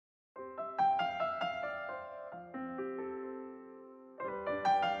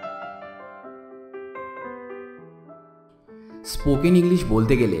Spoken English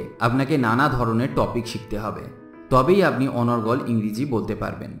বলতে গেলে আপনাকে নানা ধরনের টপিক শিখতে হবে, তবেই আপনি অনর্গল ইংরেজি বলতে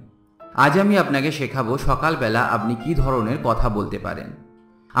পারবেন। আজ আমি আপনাকে শেখাবো সকালবেলা আপনি কি ধরনের কথা বলতে পারেন।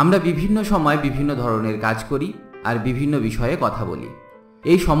 আমরা বিভিন্ন সময় বিভিন্ন ধরনের কাজ করি আর বিভিন্ন বিষয়ে কথা বলি।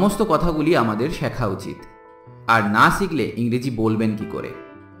 এই সমস্ত কথাগুলি আমাদের শেখা উচিত, আর না শিখলে ইংরেজি বলবেন কি করে।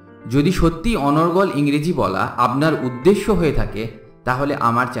 যদি সত্যি অনর্গল ইংরেজি বলা আপনার উদ্দেশ্য হয়ে থাকে, তাহলে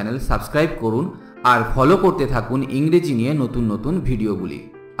আমার চ্যানেল সাবস্ক্রাইব করুন আর ফলো করতে থাকুন ইংরেজি নিয়ে নতুন নতুন ভিডিওগুলি।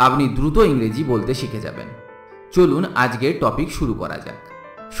 আপনি দ্রুত ইংরেজি বলতে শিখে যাবেন। চলুন আজকের টপিক শুরু করা যাক।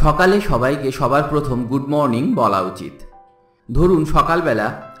 সকালে সবাইকে সবার প্রথম গুড মর্নিং বলা উচিত। ধরুন সকালবেলা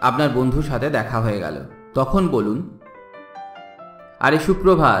আপনার বন্ধুর সাথে দেখা হয়ে গেল, তখন বলুন, আরে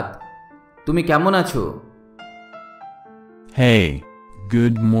সুপ্রভাত, তুমি কেমন আছো? Hey,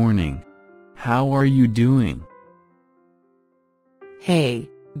 good morning. How are you doing? Hey,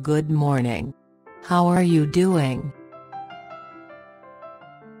 good morning. How are you doing?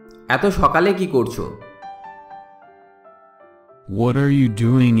 এত সকালে কি করছো? What are you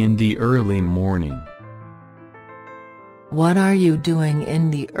doing in the early morning? What are you doing in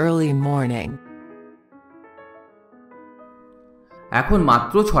the early morning? এখন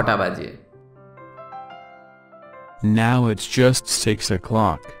মাত্র 6টা বাজে। Now it's just 6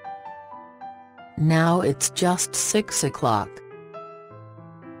 o'clock. Now it's just 6 o'clock.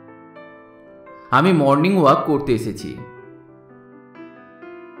 আমি morning walk করতে এসেছি।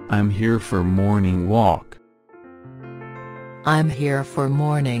 I'm here for morning walk. I'm here for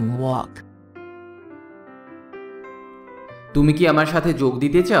morning walk. তুমি কি আমার সাথে যোগ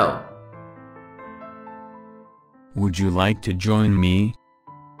দিতে চাও? Would you like to join me?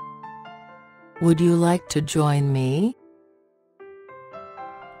 Would you like to join me?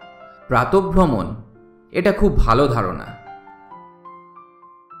 প্রাতঃভ্রমণ, এটা খুব ভালো ধারণা।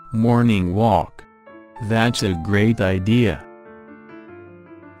 Morning walk. That's a great idea.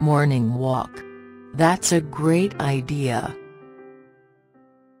 Morning walk. That's a great idea.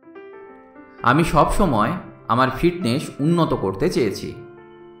 আমি সব সময় আমার ফিটনেস উন্নত করতে চেয়েছি।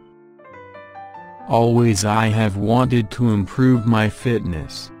 Always I have wanted to improve my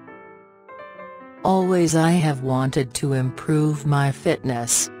fitness. Always I have wanted to improve my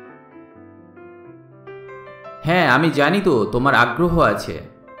fitness. হ্যাঁ, আমি জানি তো তোমার আগ্রহ আছে।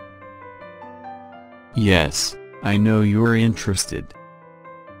 Yes, I know you're interested.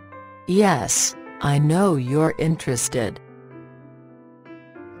 Yes, I know you're interested.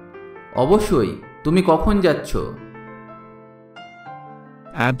 অবশ্যই, তুমি কখন যাচ্ছ?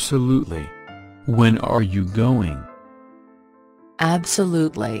 Absolutely. When are you going?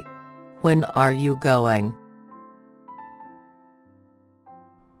 Absolutely. When are you going?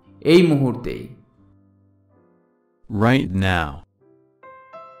 এই মুহূর্তেই। Right now.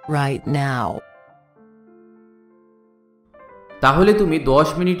 Right now. তাহলে তুমি 10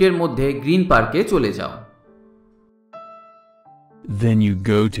 মিনিটের মধ্যে গ্রিন পার্কে চলে যাও। Then you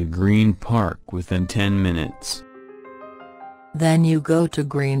go to Green Park within 10 minutes. Then you go to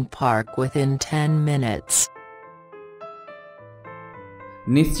Green Park within 10 minutes.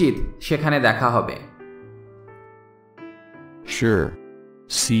 নিশ্চিত সেখানে দেখা হবে। Sure.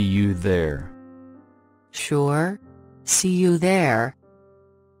 See you there. Sure. See you there.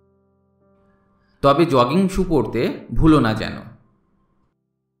 তবে জগিং শু পরতে ভুলো না যেন।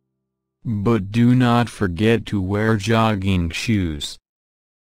 But do not forget to wear jogging shoes.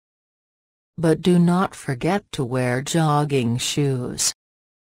 But do not forget to wear jogging shoes.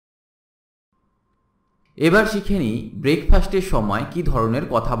 এবার শিখে নিই ব্রেকফাস্টের সময় কি ধরনের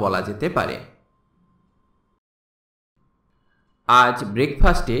কথা বলা যেতে পারে। আজ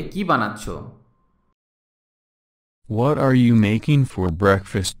ব্রেকফাস্টে কি বানাচ্ছ? What are you making for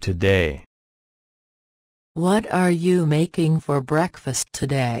breakfast today? What are you making for breakfast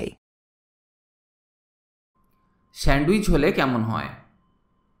today? Sandwich হলে কেমন হয়?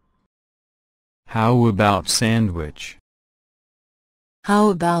 How about sandwich? How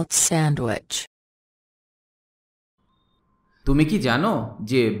about sandwich? তুমি কি জানো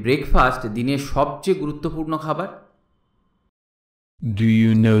যে ব্রেকফাস্ট দিনের সবচেয়ে গুরুত্বপূর্ণ খাবার? Do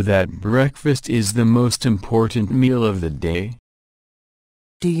you know that breakfast is the most important meal of the day?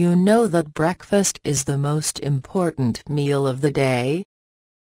 Do you know that breakfast is the most important meal of the day?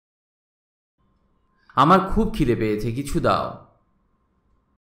 আমার খুব খিদে পেয়েছে, কিছু দাও।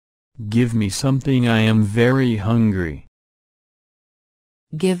 Give me something, I am very hungry.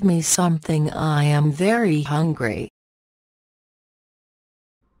 Give me something, I am very hungry.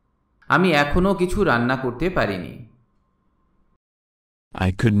 আমি এখনো কিছু রান্না করতে পারিনি। I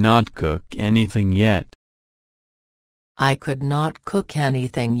could not cook anything yet. I could not cook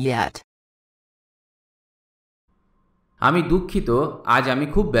anything yet. আমি দুঃখিত, আজ আমি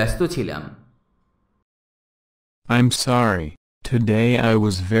খুব ব্যস্ত ছিলাম। I'm sorry, today I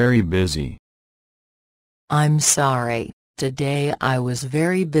was very busy. I'm sorry, today I was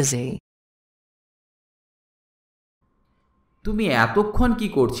very busy. তুমি এতক্ষণ কি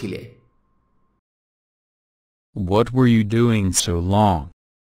করছিলে? What were you doing so long?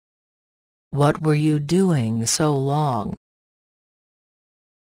 What were you doing so long?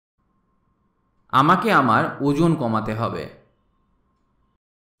 আমাকে আমার ওজন কমাতে হবে।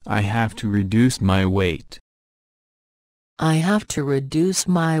 I have to reduce my weight. I have to reduce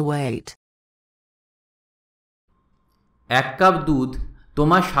my weight. এক কাপ দুধ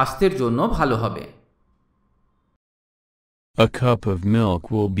তোমার স্বাস্থ্যের জন্য ভালো হবে। A cup of milk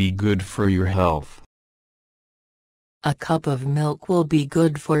will be good for your health. A cup of milk will be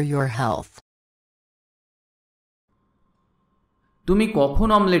good for your health. তুমি কখন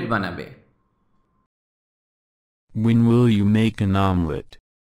omelette বানাবে? When will you make an omelette?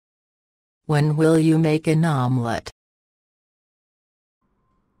 When will you make an omelette?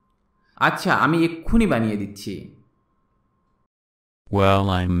 আচ্ছা, আমি এক্ষুনি বানিয়ে দিচ্ছি। Well,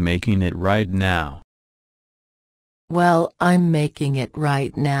 I'm making it right now. Well, I'm making it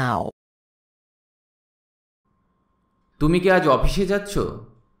right now. তুমি কি আজ অফিসে যাচ্ছ?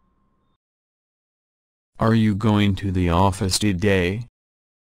 Are you going to the office today?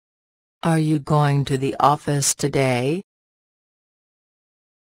 Are you going to the office today?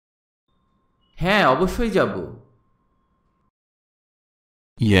 হ্যাঁ, অবশ্যই যাব।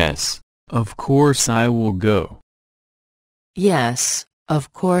 Yes, of course I will go. Yes, of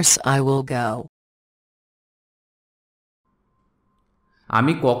course I will go.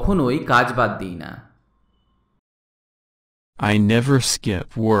 আমি কখনোই কাজ বাদ দিই না। I never skip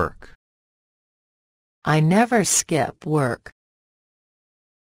work. I never skip work.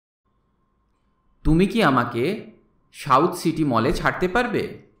 তুমি কি আমাকে সাউথ সিটি মলে ছাড়তে পারবে?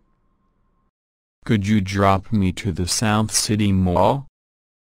 Could you drop me to the South City Mall?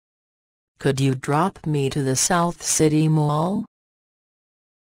 Could you drop me to the South City Mall?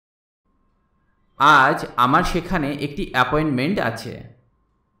 আজ আমার সেখানে একটি অ্যাপয়েন্টমেন্ট আছে।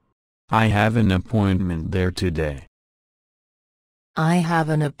 I have an appointment there today. I have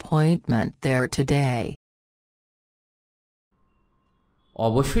an appointment there today.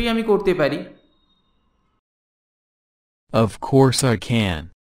 অবশ্যই আমি করতে পারি। Of course I can.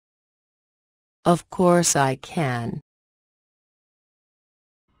 Of course I can.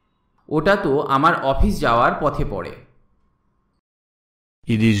 ওটা তো আমার অফিস যাওয়ার পথে পড়ে।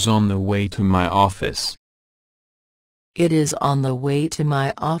 It is on the way to my office. It is on the way to my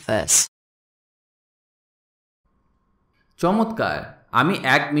office. চমৎকার, আমি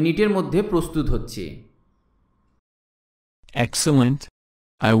 1 মিনিটের মধ্যে প্রস্তুত হচ্ছি। Excellent.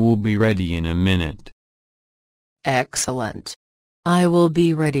 I will be ready in a minute. Excellent. I will be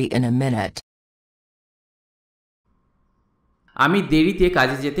ready in a minute. আমি দেরিতে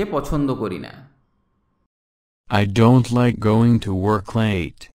কাজে যেতে পছন্দ করি না। I don't like going to work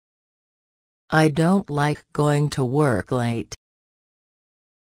late. I don't like going to work late.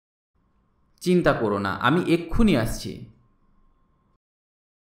 চিন্তা করো না, আমি এক্ষুনি আসছি।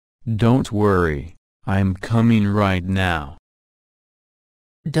 Don't worry, I'm coming right now.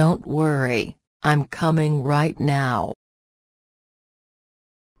 Don't worry, I'm coming right now.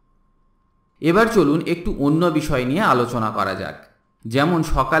 এবার চলুন একটু অন্য বিষয় নিয়ে আলোচনা করা যাক, যেমন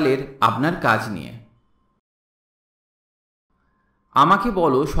সকালের আপনার কাজ নিয়ে। আমাকে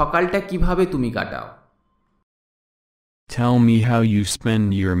বলো সকালটা কিভাবে তুমি কাটাও? Tell me how you spend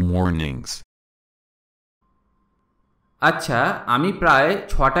your mornings. আচ্ছা, আমি প্রায়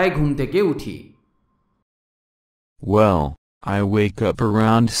 6টায় ঘুম থেকে উঠি। Well, I wake up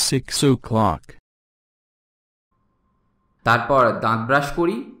around 6 o'clock. তারপর দাঁত ব্রাশ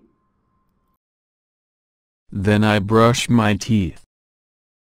করি। Then I brush my teeth.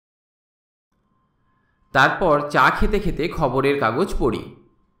 তারপর চা খেতে খেতে খবরের কাগজ পড়ি।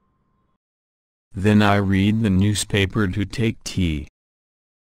 Then I read the newspaper to take tea.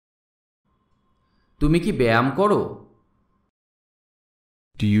 তুমি কি ব্যায়াম করো?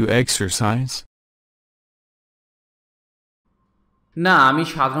 Do you exercise? না, আমি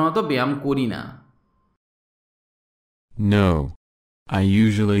সাধারণত ব্যায়াম করি না। No, I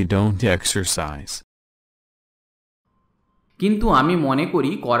usually don't exercise. কিন্তু আমি মনে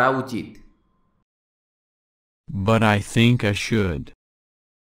করি করা উচিত। But I think I should.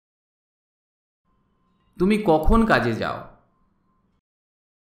 তুমি কখন কাজে যাও?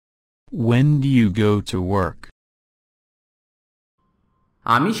 When do you go to work?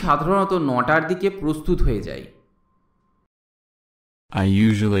 আমি সাধারণত 9টার দিকে প্রস্তুত হয়ে যাই। I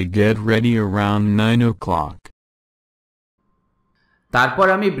usually get ready around 9 o'clock. তারপর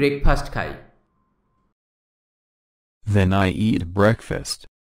আমি ব্রেকফাস্ট খাই। Then I eat breakfast.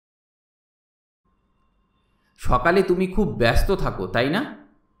 সকালে তুমি খুব ব্যস্ত থাকো, তাই না?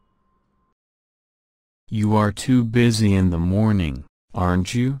 You are too busy in the morning, aren't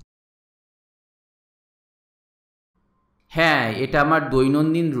you? হ্যাঁ, এটা আমার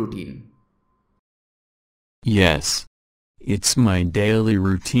দৈনন্দিন routine. Yes. It's my daily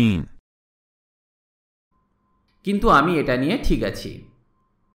routine. কিন্তু আমি এটা নিয়ে ঠিক আছি।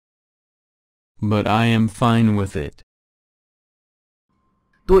 But I am fine with it.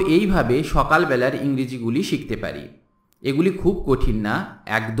 তো এইভাবে সকালবেলার ইংরেজিগুলি শিখতে পারি। এগুলি খুব কঠিন না,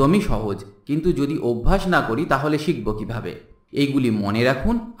 একদমই সহজ, কিন্তু যদি অভ্যাস না করি তাহলে শিখব কিভাবে? এইগুলি মনে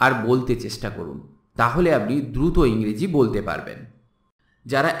রাখুন আর বলতে চেষ্টা করুন, তাহলে আপনি দ্রুত ইংরেজি বলতে পারবেন।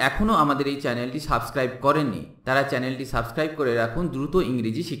 যারা এখনও আমাদের এই চ্যানেলটি সাবস্ক্রাইব করেননি তারা চ্যানেলটি সাবস্ক্রাইব করে রাখুন দ্রুত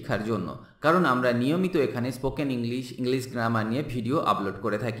ইংরেজি শিক্ষার জন্য, কারণ আমরা নিয়মিত এখানে স্পোকেন ইংলিশ গ্রামার নিয়ে ভিডিও আপলোড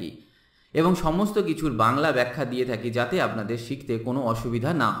করে থাকি এবং সমস্ত কিছুর বাংলা ব্যাখ্যা দিয়ে থাকি, যাতে আপনাদের শিখতে কোনো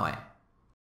অসুবিধা না হয়।